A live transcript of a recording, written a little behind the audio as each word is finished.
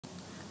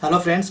Hello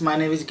friends, my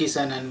name is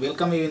Kishan and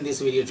welcome you in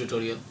this video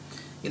tutorial.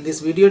 In this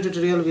video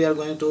tutorial we are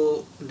going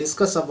to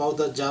discuss about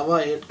the Java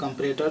 8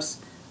 comparators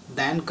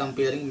then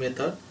comparing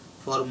method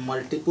for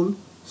multiple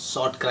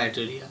sort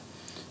criteria.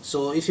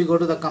 So if you go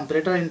to the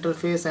comparator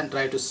interface and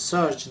try to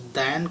search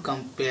then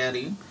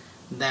comparing,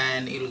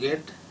 then you'll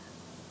get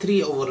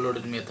three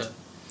overloaded method.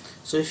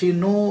 So if you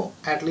know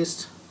at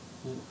least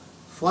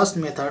first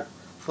method,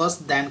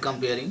 first then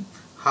comparing,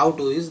 how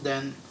to use,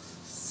 then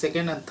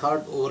second and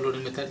third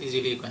overloading method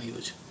easily you can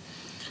use.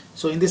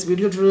 So in this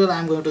video tutorial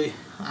I'm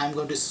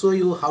going to show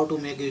you how to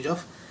make use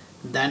of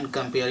then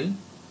comparing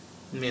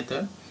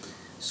method.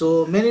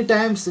 So many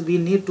times we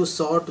need to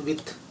sort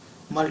with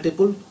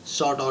multiple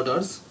sort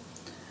orders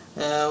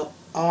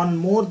on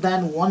more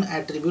than one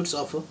attributes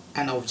of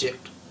an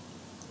object.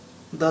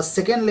 The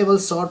second level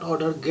sort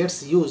order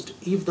gets used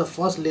if the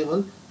first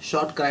level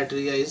sort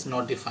criteria is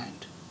not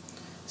defined.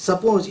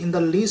 Suppose in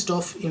the list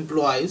of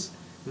employees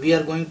we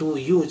are going to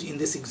use in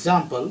this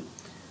example,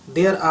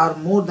 there are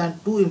more than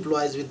 2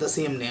 employees with the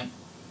same name.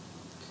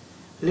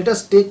 Let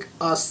us take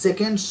a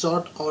second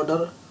sort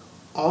order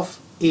of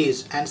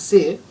age and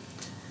say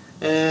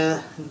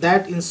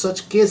that in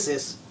such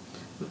cases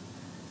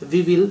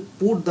we will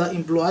put the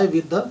employee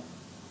with the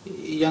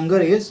younger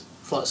age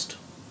first.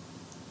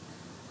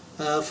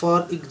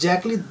 For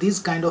exactly this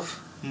kind of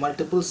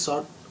multiple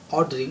sort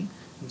ordering,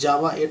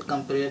 Java 8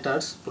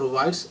 comparators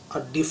provides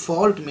a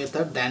default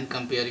method then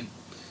comparing,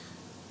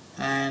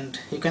 and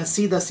you can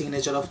see the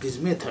signature of these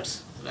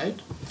methods, right?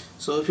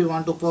 So if you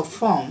want to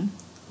perform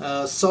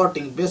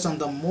sorting based on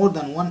the more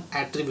than one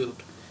attribute,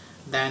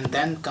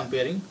 then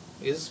comparing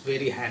is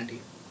very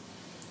handy.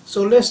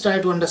 So let's try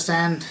to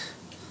understand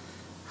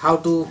how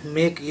to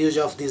make use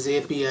of this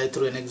API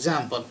through an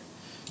example.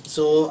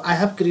 So I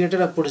have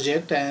created a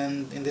project,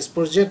 and in this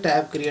project I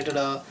have created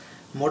a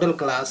model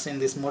class. In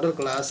this model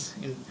class,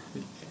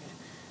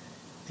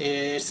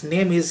 its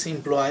name is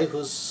employee,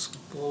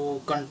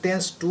 who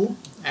contains 2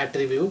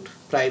 attribute,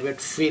 private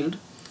field,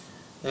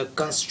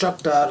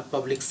 constructor,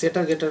 public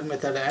setter getter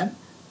method, and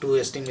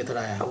 2st method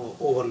I have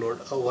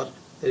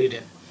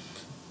overridden.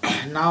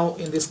 Now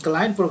in this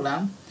client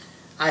program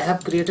I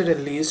have created a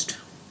list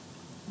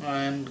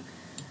and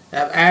I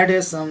have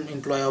added some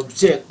employee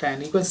object,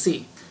 and you can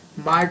see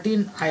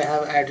Martin I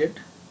have added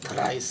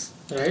thrice,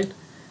 right?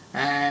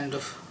 And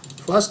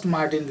first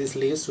Martin this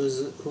list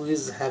who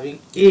is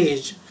having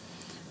age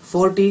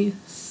 40,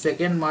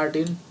 second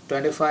Martin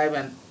 25,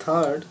 and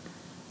third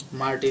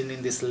Martin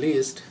in this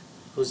list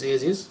whose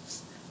age is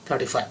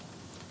 35,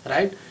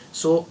 right?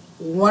 So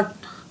what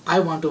I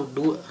want to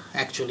do,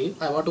 actually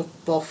I want to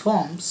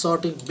perform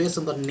sorting based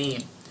on the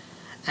name,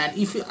 and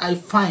if I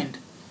find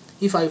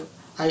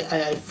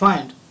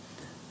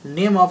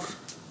name of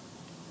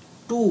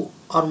 2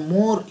 or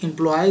more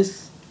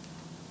employees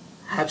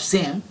have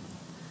same,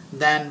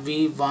 then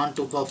we want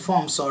to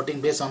perform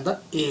sorting based on the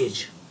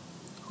age.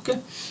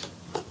 Okay,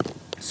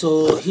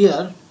 so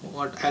here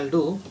what I'll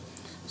do,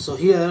 so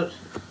here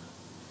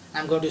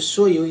I'm going to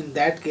show you in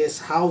that case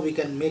how we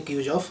can make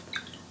use of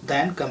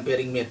then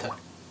comparing method.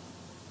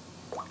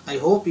 I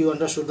hope you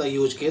understood the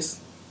use case.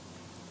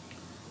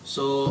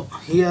 So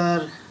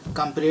here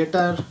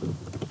comparator,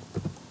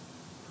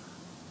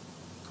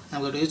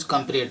 I'm going to use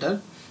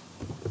comparator.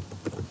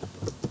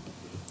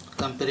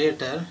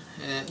 Comparator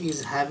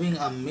is having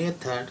a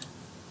method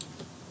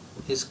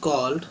is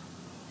called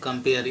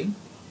comparing,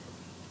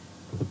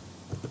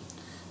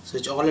 so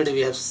which already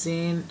we have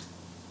seen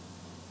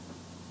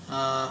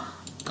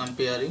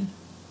comparing,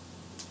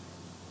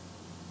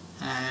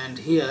 and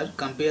here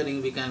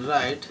comparing we can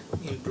write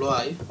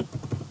employee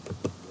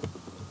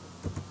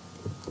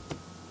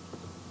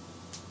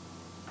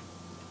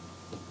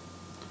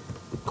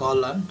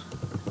colon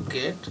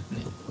get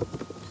name,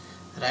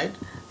 right?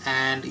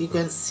 And you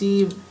can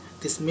see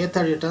this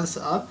method returns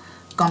a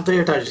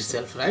comparator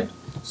itself, right?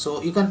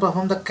 So you can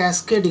perform the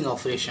cascading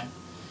operation.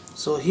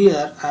 So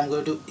here I am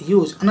going to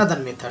use another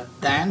method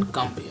then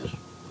compare,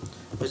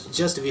 which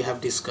just we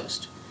have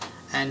discussed,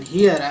 and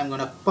here I am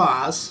going to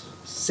pass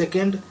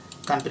second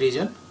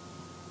comparison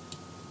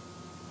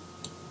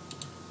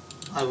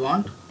I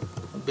want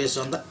based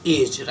on the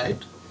age,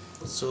 right?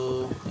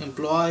 So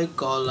employee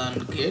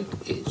colon get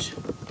age.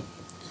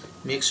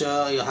 Make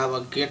sure you have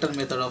a getter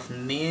method of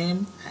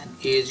name and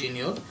age in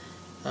your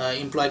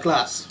employee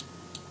class.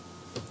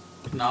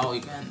 Now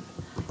you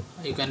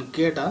can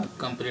get a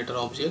comparator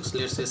objects,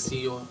 let's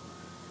say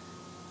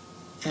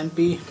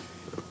COMP.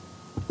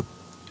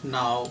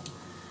 Now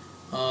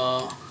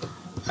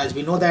as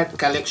we know that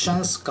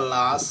collections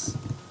class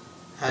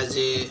has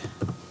a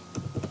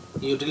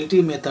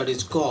utility method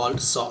is called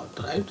sort,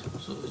 right?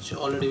 So which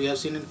already we have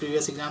seen in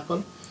previous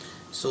example.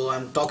 So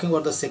I'm talking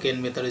about the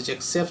second method, which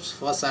accepts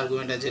first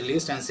argument as a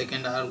list and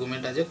second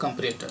argument as a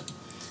comparator.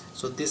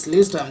 So this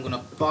list I'm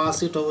gonna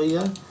pass it over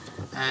here,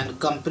 and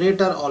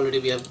comparator already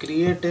we have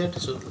created,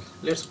 so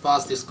let's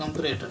pass this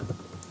comparator,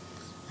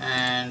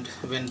 and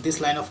when this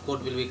line of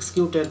code will be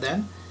executed,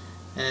 then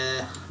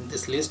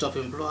this list of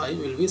employee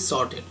will be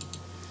sorted.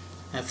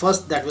 And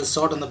first that will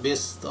sort on the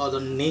base or the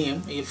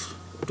name. If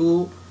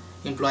two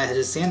employee has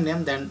the same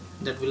name, then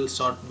that will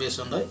sort based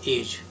on the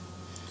age.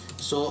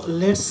 So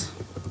let's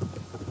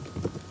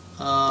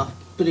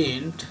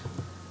print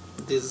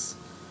this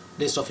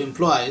list of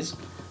employees.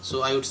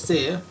 So I would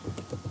say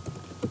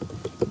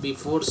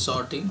before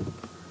sorting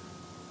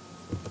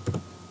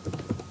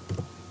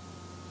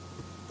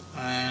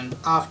and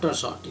after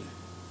sorting.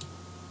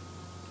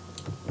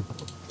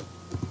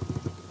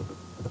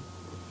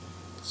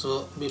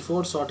 So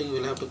before sorting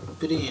we'll have to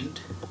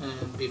print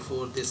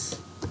before this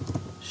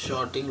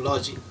sorting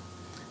logic.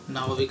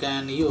 Now we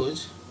can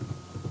use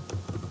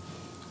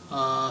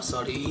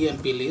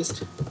emp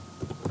list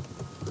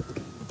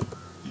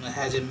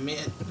has a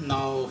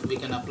now we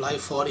can apply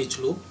for each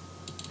loop,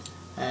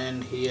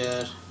 and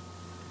here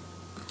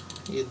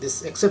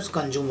this accepts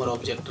consumer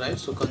object, right?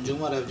 So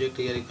consumer object,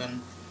 here you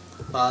can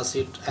pass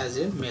it as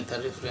a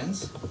method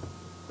reference,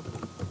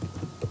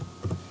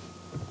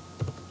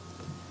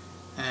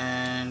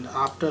 and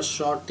after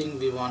sorting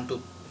we want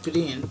to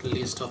print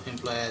list of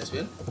employee as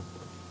well.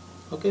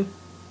 Okay,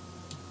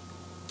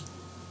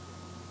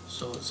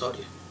 so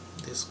sorry,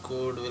 this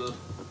code will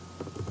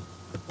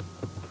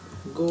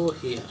go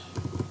here.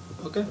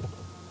 Okay,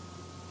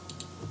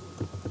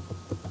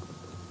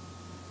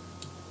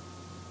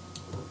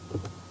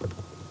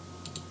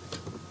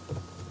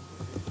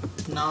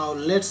 now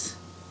let's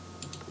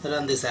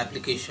run this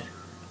application.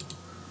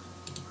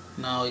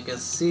 Now you can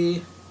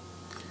see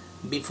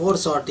before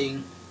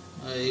sorting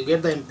you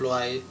get the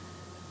employee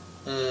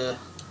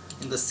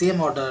in the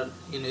same order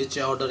in which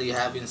order you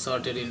have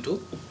inserted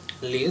into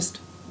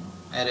list,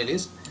 array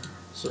list.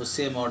 So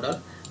same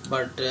order,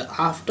 but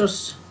after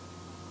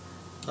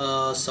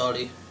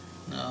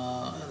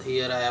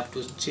here I have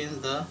to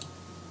change the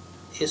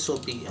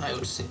SOP, I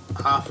would say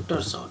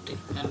after sorting,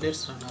 and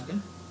let's run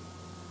again.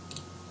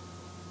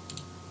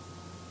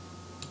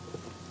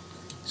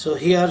 So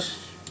here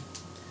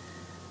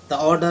the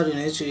order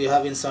in which you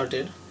have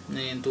inserted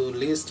into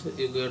list,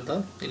 you get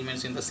the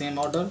elements in the same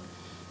order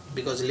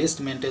because list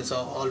maintains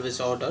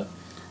always order.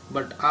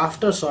 But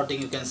after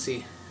sorting you can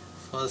see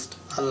first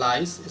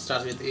Alice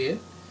starts with A,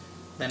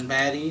 then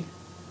Mary,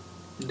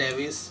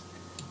 Davis,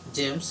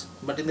 James.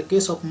 But in the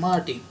case of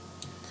Martin,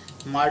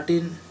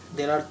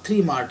 there are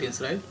 3 Martins,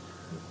 right?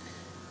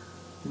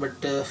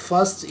 But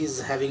first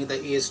is having the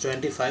age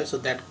 25, so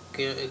that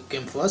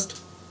came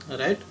first,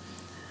 right?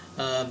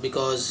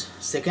 Because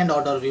second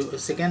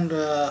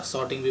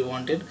sorting we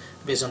wanted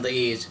based on the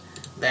age,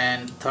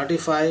 then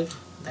 35,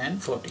 then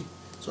 40.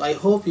 So I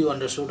hope you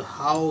understood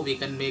how we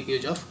can make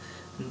use of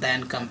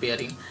then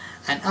comparing.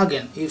 And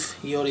again, if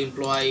your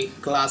employee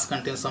class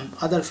contains some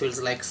other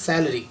fields like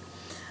salary,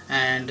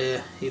 and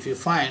if you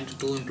find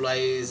 2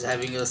 employees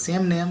having the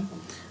same name,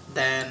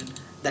 then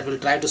that will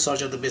try to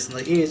search on the based on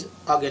the age.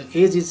 Again,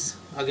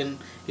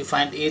 you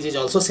find age is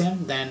also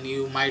same, then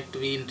you might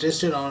be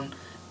interested on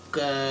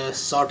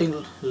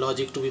sorting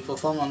logic to be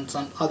performed on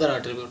some other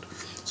attribute.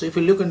 So if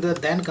you look into the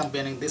then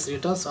comparing, this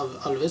returns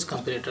always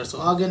comparator.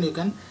 So again you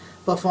can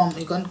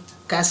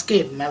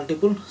cascade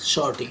multiple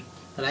sorting,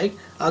 right?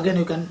 Again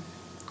you can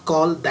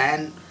call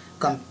then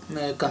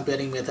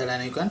comparing method,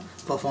 and you can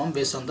perform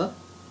based on the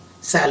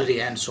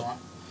salary and so on,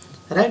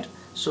 right?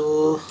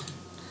 So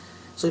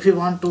if you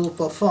want to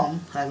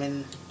perform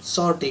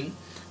sorting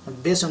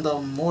based on the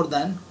more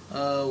than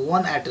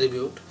one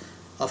attribute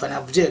of an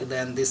object,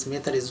 then this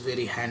method is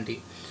very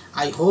handy.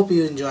 I hope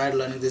you enjoyed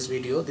learning this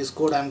video. This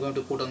code I am going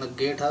to put on the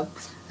GitHub,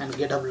 and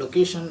GitHub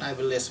location I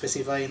will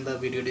specify in the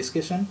video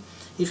description.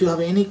 If you have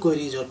any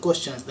queries or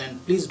questions,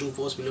 then please do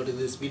post below to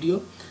this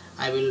video.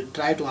 I will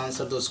try to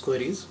answer those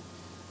queries,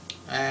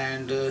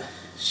 and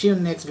see you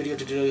in next video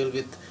tutorial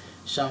with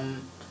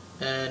some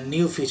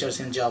new features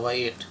in Java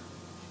 8.